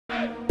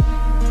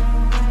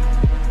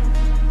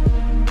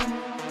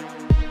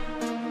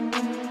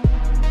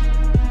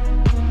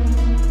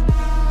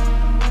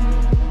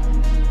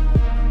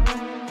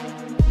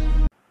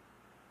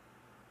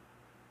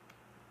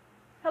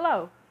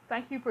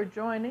for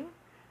joining.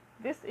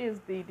 This is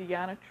the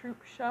DeAnna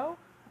Troupe show.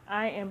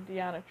 I am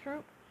DeAnna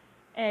Troupe,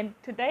 and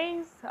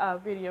today's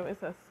video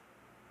is a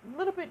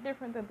little bit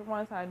different than the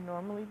ones I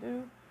normally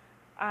do.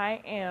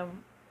 I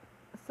am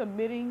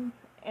submitting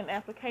an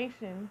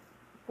application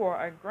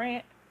for a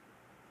grant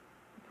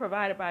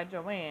provided by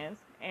JoAnn's,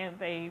 and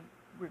they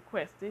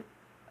requested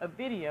a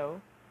video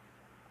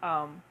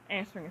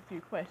answering a few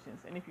questions.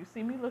 And if you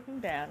see me looking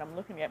down, I'm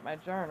looking at my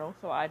journal,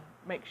 so I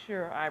make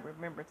sure I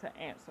remember to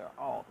answer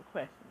all the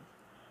questions.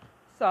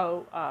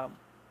 So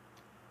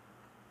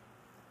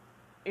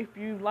if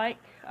you like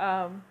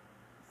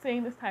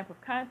seeing this type of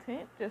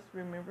content, just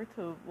remember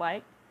to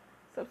like,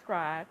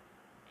 subscribe,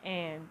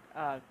 and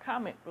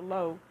comment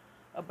below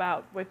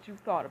about what you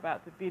thought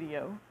about the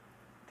video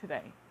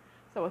today.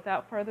 So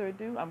without further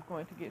ado, I'm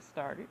going to get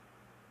started.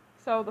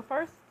 So the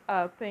first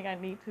thing I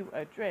need to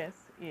address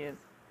is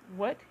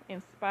what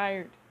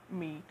inspired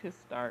me to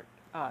start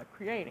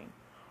creating.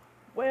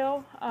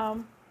 Well,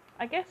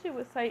 I guess you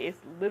would say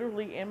it's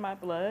literally in my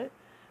blood.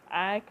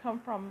 I come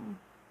from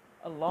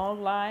a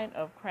long line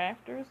of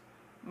crafters.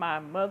 My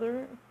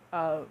mother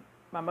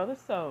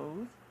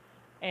sews,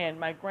 and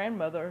my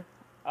grandmother,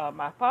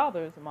 my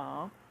father's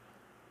mom,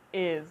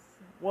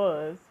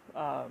 was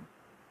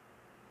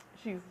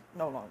she's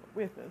no longer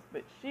with us,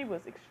 but she was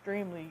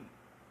extremely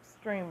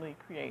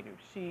creative.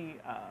 She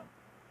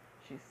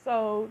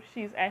sewed.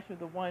 She's actually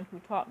the one who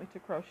taught me to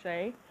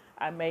crochet.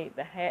 I made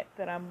the hat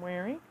that I'm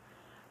wearing.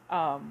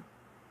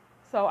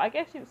 So I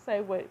guess you'd say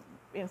what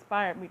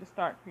inspired me to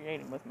start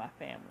creating was my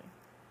family.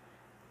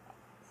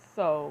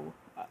 So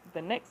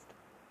the next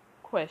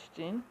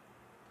question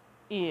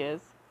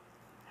is,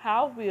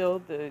 how will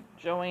the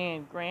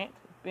JoAnn grant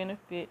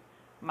benefit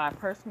my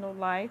personal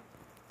life,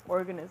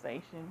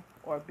 organization,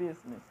 or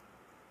business?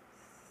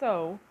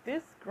 So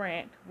this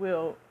grant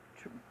will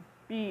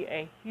be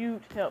a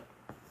huge help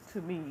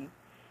to me,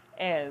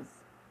 as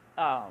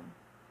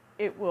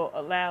it will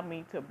allow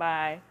me to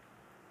buy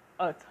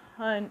a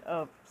ton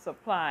of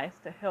supplies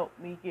to help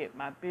me get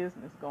my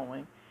business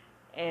going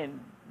and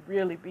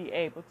really be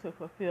able to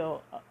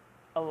fulfill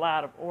a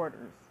lot of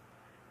orders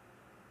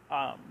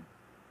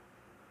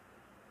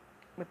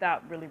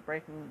without really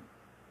breaking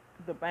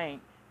the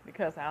bank,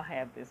 because I'll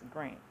have this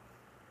grant.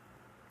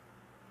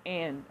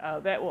 And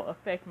that will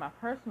affect my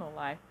personal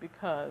life,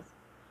 because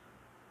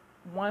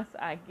once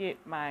I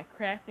get my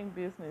crafting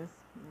business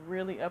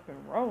really up and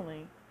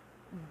rolling,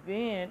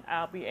 then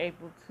I'll be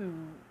able to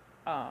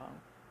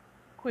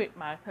quit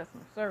my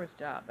customer service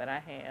job that I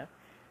have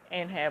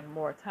and have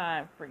more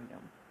time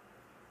freedom.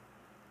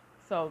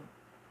 So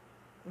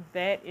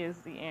that is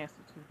the answer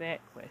to that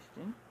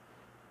question.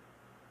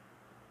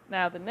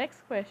 Now the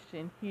next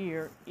question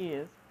here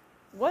is,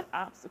 what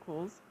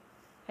obstacles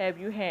have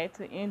you had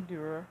to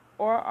endure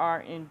or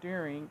are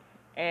enduring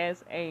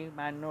as a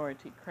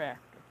minority crafter?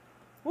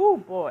 Oh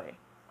boy,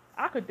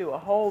 I could do a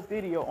whole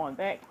video on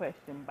that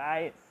question by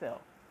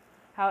itself.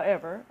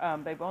 However,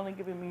 they've only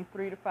given me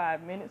 3 to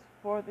 5 minutes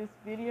for this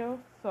video,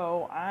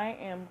 so I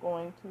am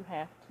going to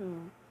have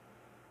to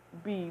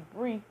be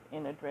brief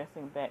in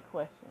addressing that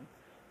question.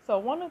 So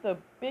one of the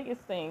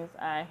biggest things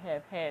I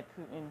have had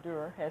to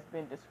endure has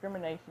been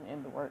discrimination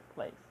in the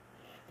workplace.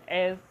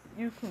 As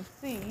you can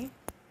see,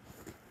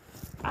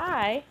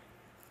 I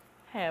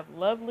have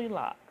lovely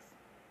locks.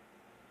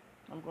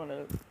 I'm going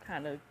to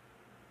kind of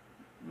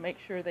make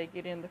sure they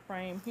get in the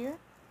frame here.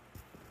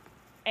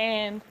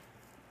 And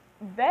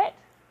that,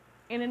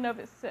 in and of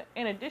itself,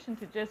 in addition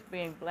to just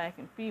being black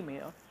and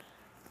female,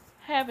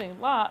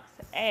 having locks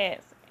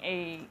adds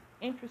a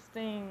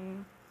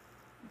interesting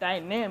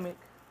dynamic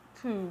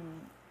to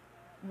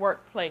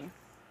workplace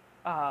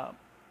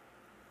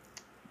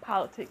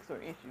politics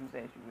or issues,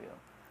 as you will.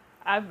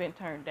 I've been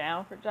turned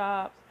down for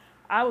jobs.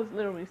 I was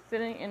literally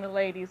sitting in a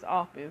lady's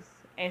office,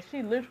 and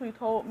she literally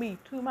told me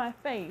to my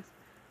face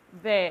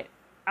that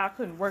I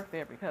couldn't work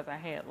there because I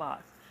had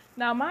locks.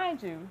 Now,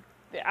 mind you,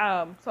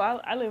 so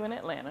I live in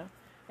Atlanta,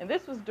 and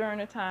this was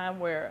during a time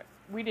where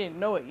we didn't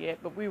know it yet,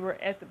 but we were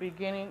at the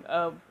beginning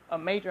of a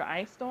major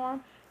ice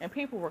storm, and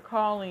people were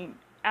calling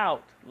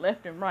out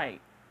left and right.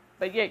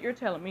 But yet you're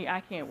telling me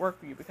I can't work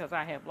for you because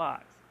I have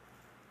locks.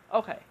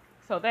 Okay,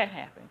 so that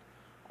happened.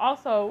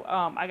 Also,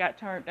 I got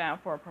turned down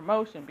for a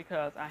promotion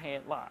because I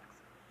had locks.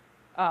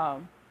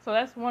 So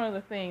that's one of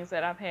the things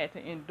that I've had to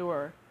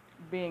endure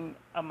being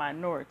a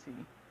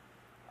minority.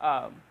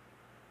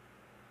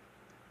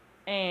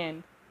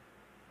 And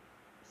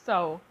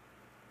so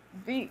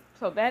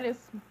that is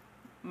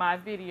my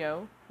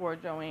video for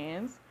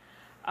JoAnn's.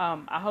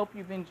 I hope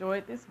you've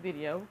enjoyed this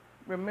video.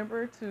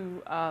 Remember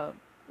to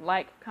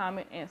like,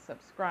 comment, and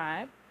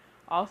subscribe.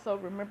 Also,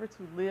 remember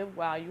to live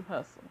while you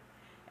hustle.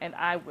 And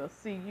I will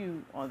see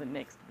you on the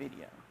next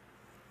video.